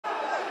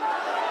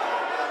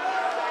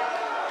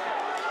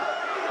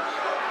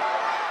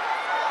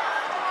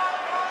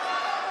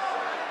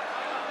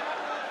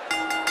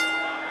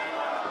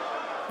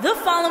The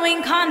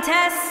following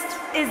contest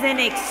is an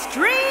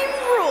Extreme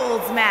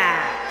Rules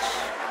match.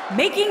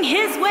 Making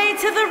his way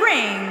to the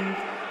ring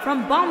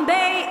from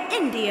Bombay,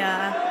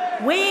 India,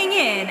 weighing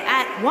in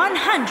at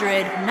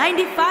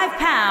 195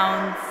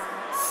 pounds,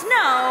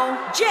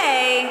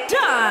 Sonjay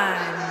Dutt.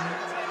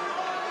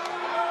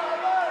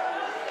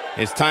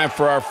 It's time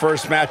for our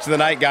first match of the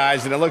night,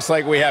 guys, and it looks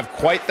like we have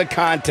quite the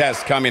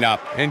contest coming up.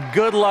 And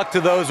good luck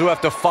to those who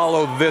have to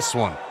follow this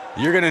one.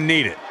 You're gonna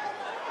need it.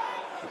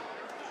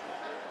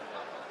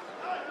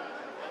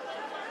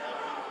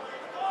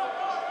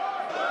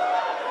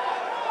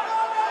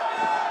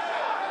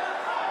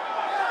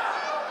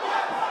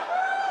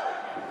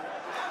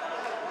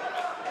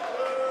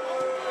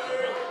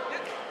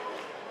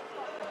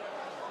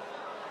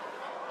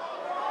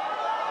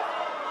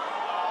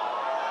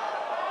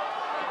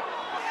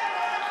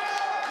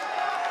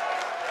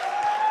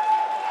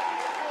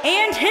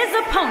 And his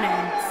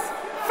opponents,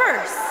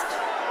 first,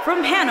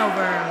 from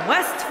Hanover,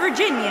 West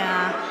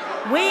Virginia,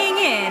 weighing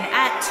in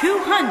at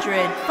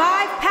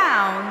 205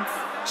 pounds,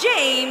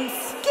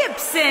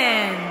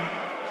 Gibson.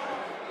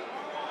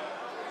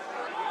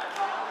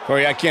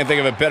 Corey, I can't think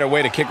of a better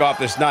way to kick off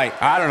this night.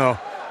 I don't know.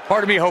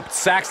 Part of me hoped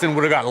Saxton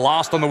would have got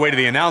lost on the way to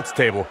the announce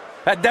table.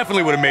 That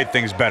definitely would have made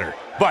things better,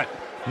 but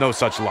no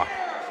such luck.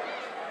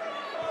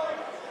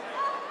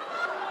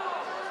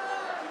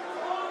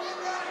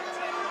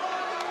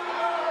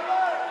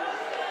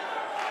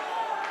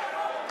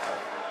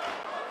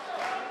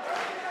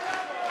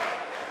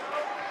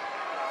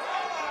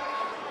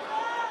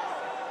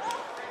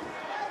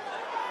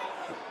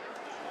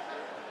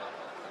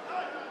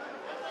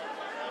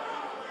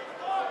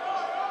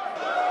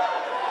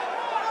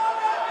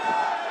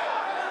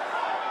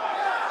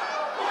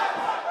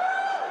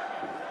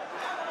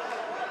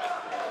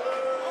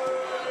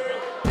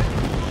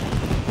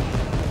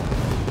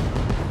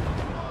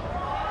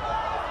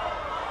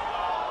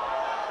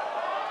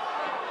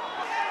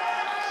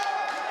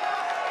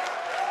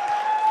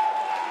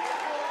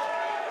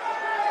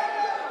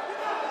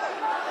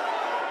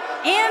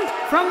 And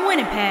from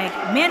Winnipeg,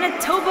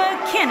 Manitoba,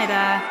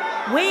 Canada,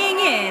 weighing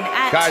in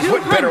at Guys,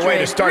 what better way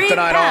to start the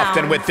night off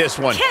than with this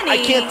one?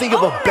 I can't think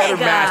of a better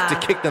match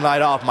to kick the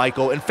night off,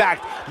 Michael. In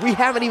fact, we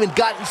haven't even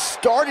gotten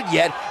started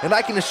yet, and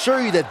I can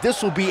assure you that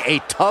this will be a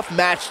tough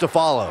match to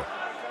follow.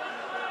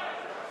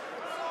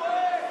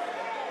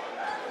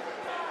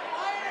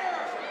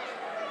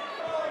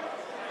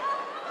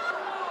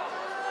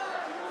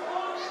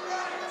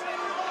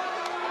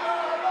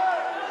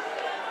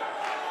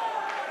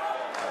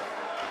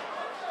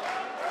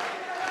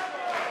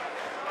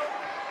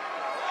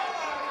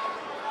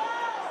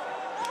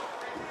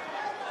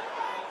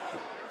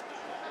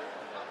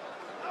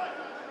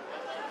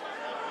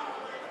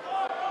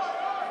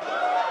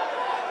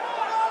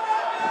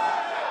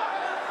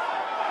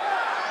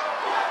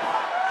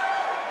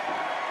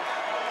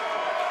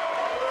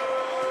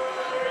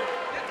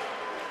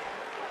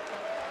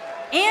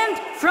 And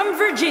from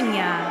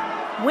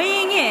Virginia,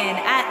 weighing in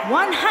at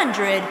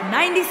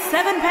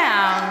 197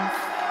 pounds,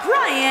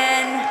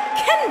 Brian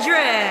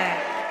Kendrick.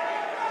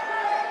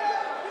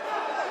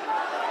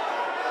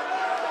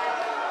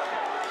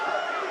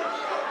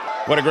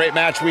 What a great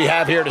match we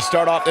have here to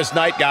start off this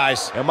night,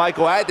 guys. And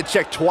Michael, I had to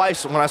check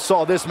twice when I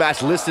saw this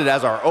match listed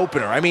as our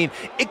opener. I mean,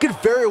 it could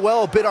very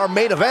well have been our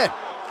main event.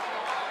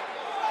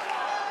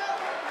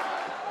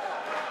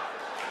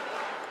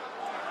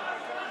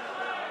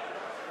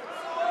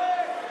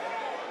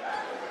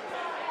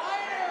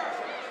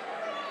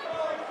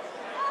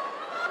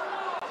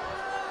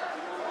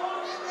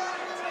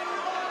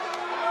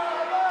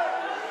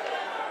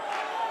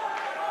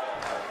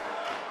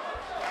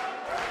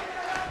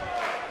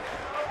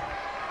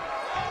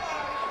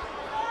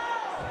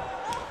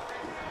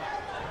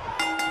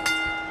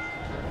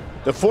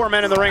 The four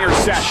men in the ring are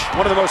set.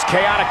 One of the most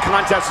chaotic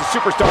contests a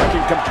superstar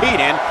can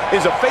compete in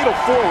is a fatal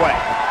four-way.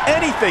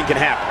 Anything can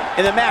happen,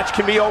 and the match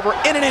can be over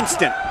in an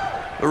instant.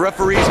 The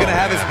referee's gonna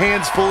have his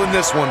hands full in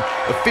this one.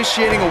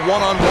 Officiating a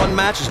one-on-one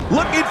match is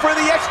looking for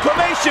the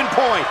exclamation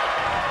point.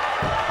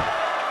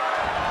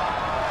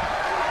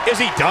 Is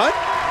he done?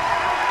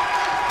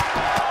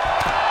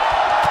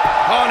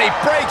 Oh, and he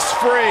breaks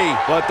free.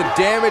 But the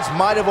damage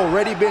might have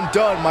already been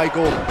done,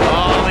 Michael.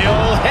 Oh, the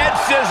old head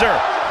scissor.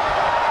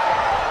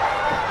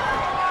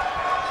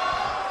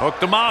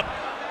 Hooked him up.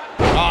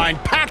 Oh,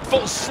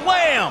 impactful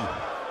slam.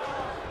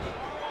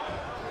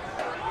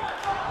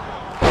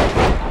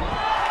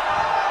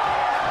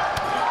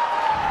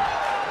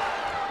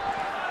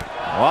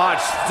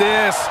 Watch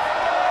this.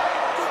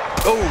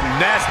 Oh,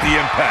 nasty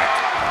impact.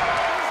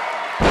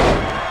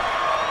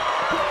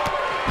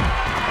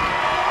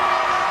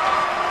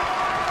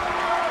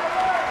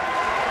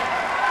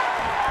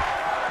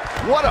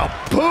 What a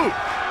boot.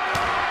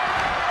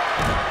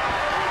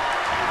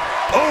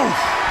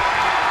 Oh.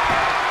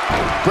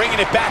 Bringing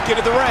it back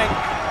into the ring.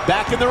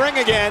 Back in the ring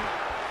again.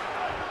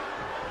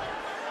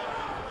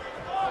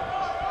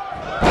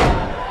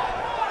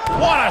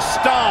 What a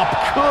stomp.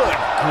 Good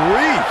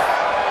grief.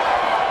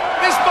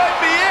 This might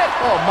be it.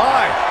 Oh,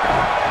 my.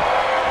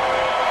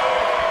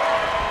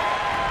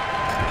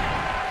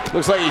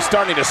 Looks like he's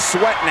starting to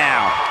sweat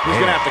now. He's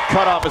going to have to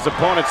cut off his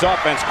opponent's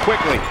offense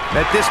quickly.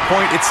 At this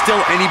point, it's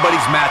still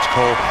anybody's match,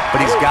 Cole,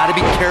 but he's got to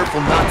be careful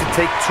not to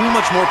take too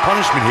much more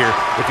punishment here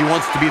if he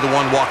wants to be the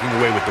one walking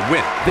away with the win.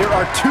 There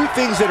are two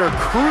things that are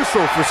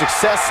crucial for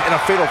success in a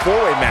fatal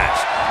four-way match: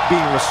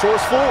 being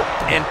resourceful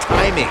and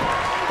timing.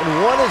 And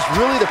one is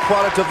really the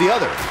product of the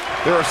other.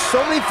 There are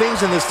so many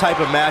things in this type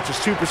of match a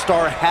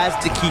superstar has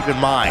to keep in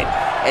mind.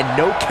 And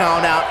no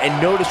count out and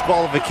no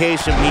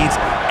disqualification means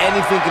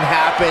anything can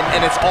happen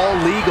and it's all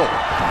legal.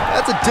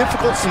 That's a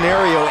difficult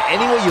scenario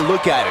any way you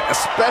look at it,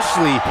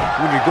 especially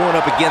when you're going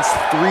up against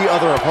 3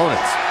 other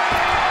opponents.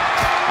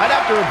 I'd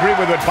have to agree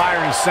with what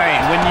Byron's saying.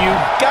 When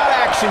you've got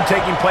action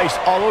taking place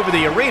all over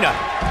the arena,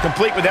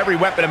 complete with every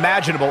weapon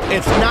imaginable,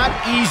 it's not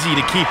easy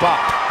to keep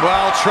up.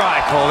 Well,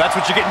 try, Cole. That's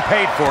what you're getting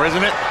paid for,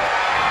 isn't it?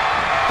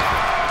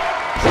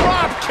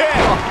 Drop kick!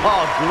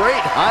 Oh,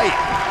 great height.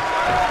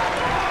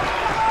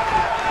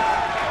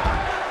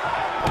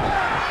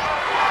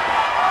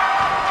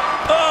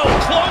 Oh,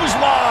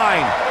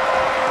 clothesline!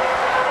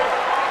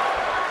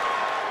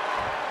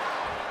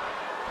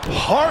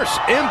 Harsh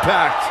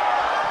impact.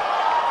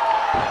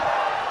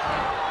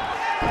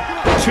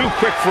 Too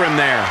quick for him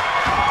there.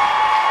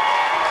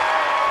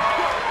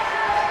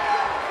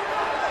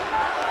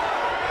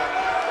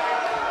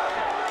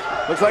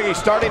 Looks like he's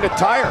starting to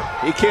tire.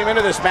 He came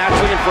into this match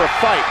looking for a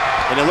fight,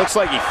 and it looks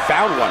like he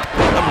found one.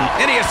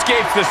 And he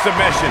escapes the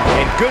submission.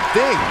 And good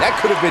thing, that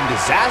could have been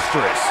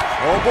disastrous.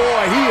 Oh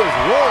boy, he is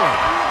rolling.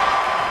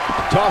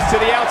 Toss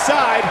to the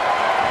outside.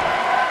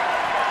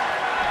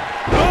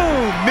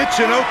 Boom!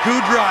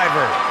 Michinoku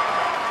driver.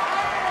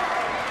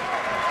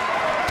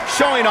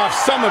 Showing off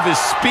some of his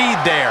speed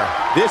there.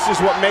 This is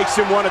what makes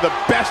him one of the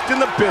best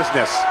in the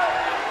business.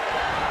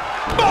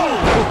 Boom!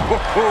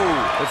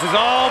 This is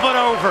all but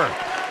over.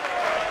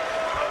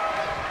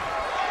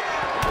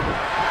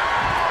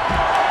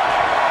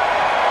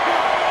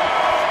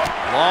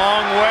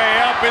 Long way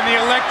up in the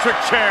electric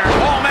chair.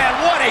 Oh man,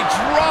 what a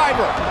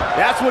driver!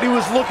 That's what he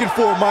was looking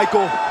for,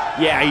 Michael.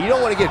 Yeah, you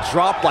don't want to get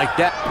dropped like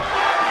that.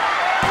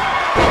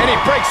 And he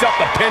breaks up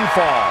the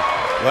pinfall.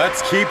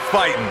 Let's keep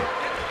fighting.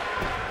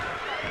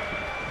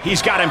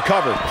 He's got him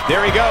covered.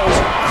 There he goes,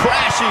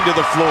 crashing to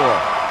the floor.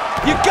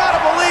 You gotta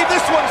believe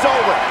this one's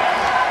over.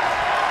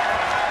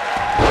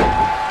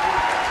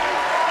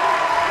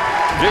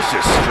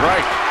 Vicious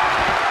strike.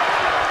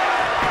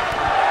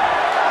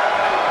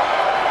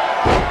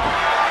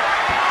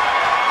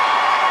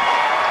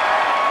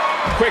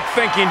 Quick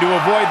thinking to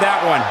avoid that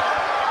one.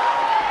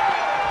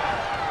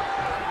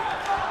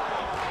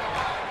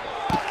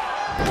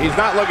 He's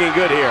not looking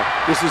good here.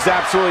 This is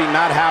absolutely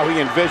not how he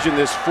envisioned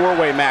this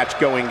 4-way match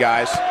going,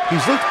 guys.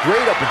 He's looked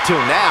great up until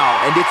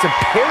now, and it's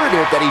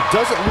imperative that he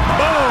doesn't...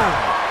 Boom!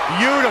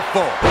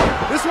 Beautiful.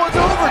 This one's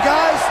over,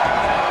 guys.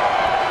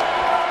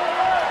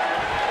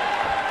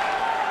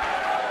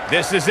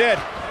 This is it.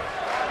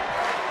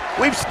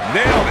 We've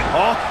nailed it.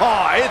 Oh,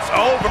 it's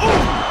over.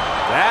 Ooh.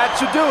 That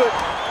should do it.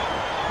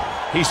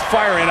 He's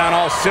firing on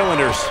all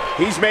cylinders.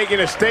 He's making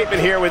a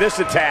statement here with this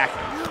attack.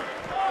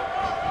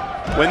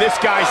 When this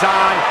guy's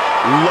on,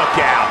 look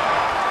out.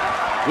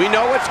 We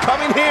know what's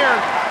coming here.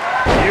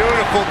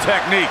 Beautiful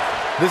technique.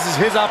 This is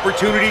his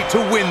opportunity to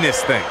win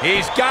this thing.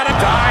 He's got a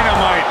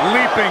dynamite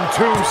leaping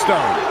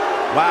tombstone.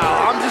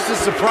 Wow, I'm just as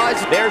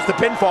surprised. There's the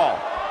pinfall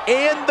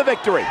and the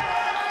victory.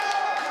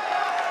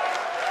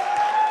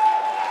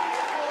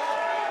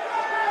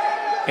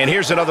 And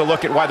here's another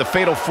look at why the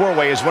Fatal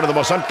 4-Way is one of the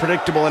most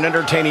unpredictable and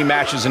entertaining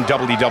matches in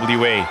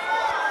WWE.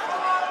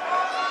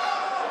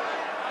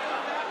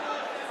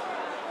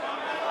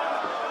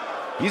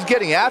 He's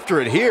getting after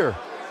it here.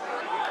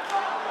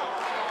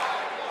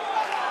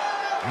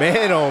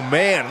 Man, oh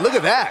man, look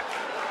at that.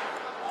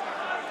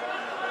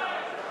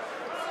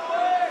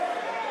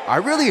 I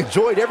really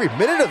enjoyed every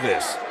minute of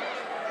this.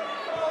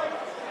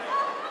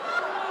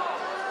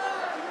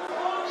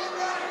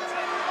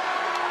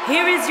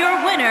 Here is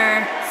your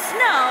winner,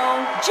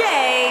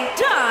 Sonjay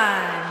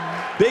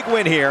Dutt. Big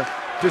win here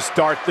to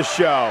start the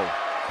show.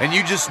 And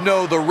you just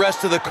know the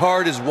rest of the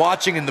card is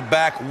watching in the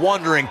back,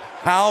 wondering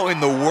how in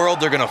the world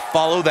they're going to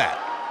follow that.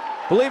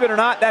 Believe it or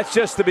not, that's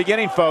just the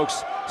beginning,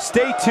 folks.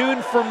 Stay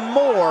tuned for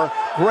more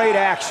great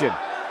action.